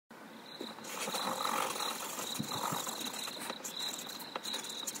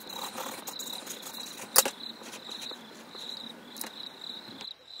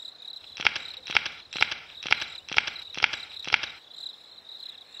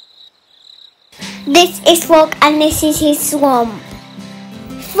This is Frog and this is his swamp.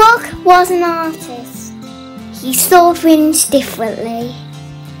 Frog was an artist. He saw things differently.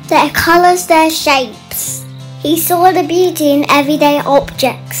 Their colours, their shapes. He saw the beauty in everyday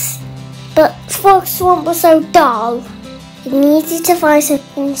objects. But Frog's swamp was so dull. He needed to find some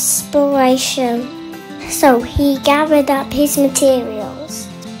inspiration. So he gathered up his materials.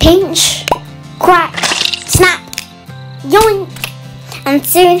 Pinch, crack, snap, yoink. And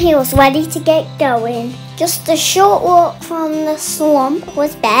soon he was ready to get going. Just a short walk from the swamp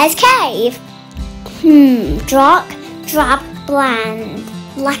was Bear's cave. Dark, drab, bland,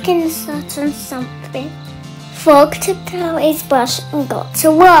 lacking certain something. Frog took out his brush and got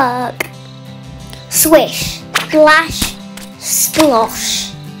to work. Swish, splash,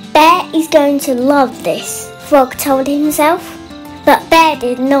 splosh. Bear is going to love this, Frog told himself. But Bear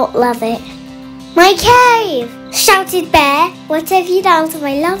did not love it. My cave! Shouted Bear. What have you done to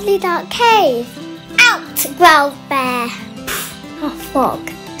my lovely dark cave? Out! Growled Bear. Oh,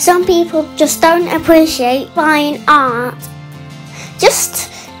 Frog. Some people just don't appreciate fine art. Just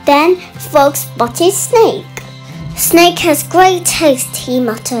then, Frog spotted Snake. Snake has great taste, he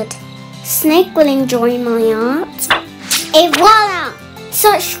muttered. Snake will enjoy my art. Et voila!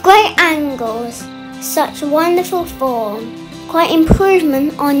 Such great angles, such wonderful form. Quite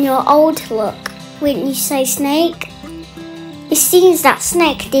improvement on your old look. Wouldn't you say, Snake? It seems that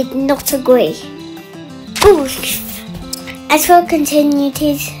Snake did not agree. Oof. As Frog continued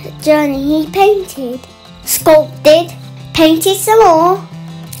his journey, he painted, sculpted, painted some more.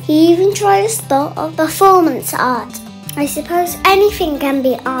 He even tried a spot of performance art. I suppose anything can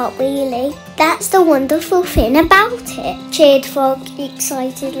be art, really. That's the wonderful thing about it, cheered Frog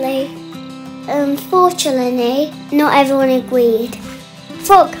excitedly. Unfortunately, not everyone agreed.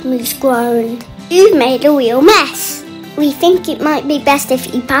 Frog Moose groaned. You've made a real mess. We think it might be best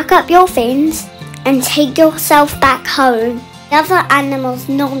if you pack up your things and take yourself back home. The other animals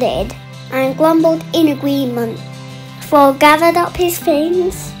nodded and grumbled in agreement. Frog gathered up his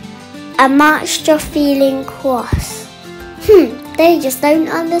things and marched off feeling cross. They just don't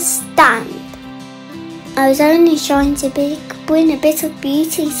understand. I was only trying to bring a bit of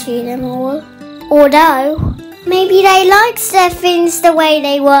beauty to them all. Although, maybe they liked their things the way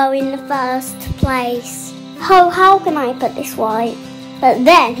they were in the first place. How can I put this right? But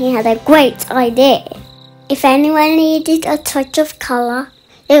then he had a great idea. If anyone needed a touch of colour,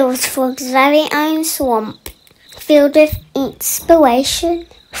 it was Frog's very own swamp. Filled with inspiration,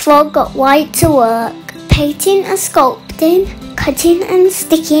 Frog got right to work. Painting and sculpting, cutting and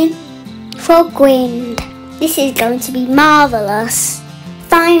sticking. Frog grinned. This is going to be marvellous.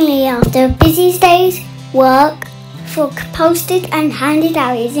 Finally, after a busy day's work, Frog posted and handed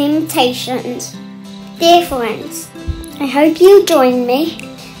out his invitations. Dear friends, I hope you join me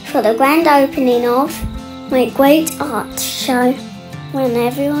for the grand opening of my great art show. When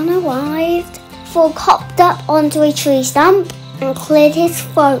everyone arrived, Frog hopped up onto a tree stump and cleared his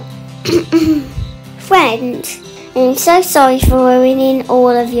throat. Friends, I'm so sorry for ruining all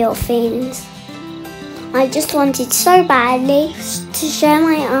of your things. I just wanted so badly to share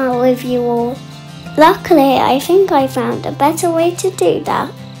my art with you all. Luckily, I think I found a better way to do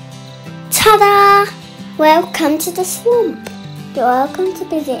that. Ta-da! Welcome to the swamp. You're welcome to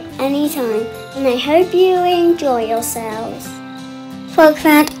visit anytime, and I hope you enjoy yourselves. Frog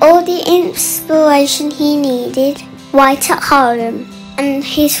found all the inspiration he needed right at home, and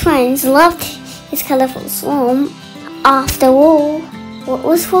his friends loved his colourful swamp. After all, what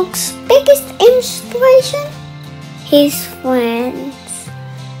was Frog's biggest inspiration? His friends.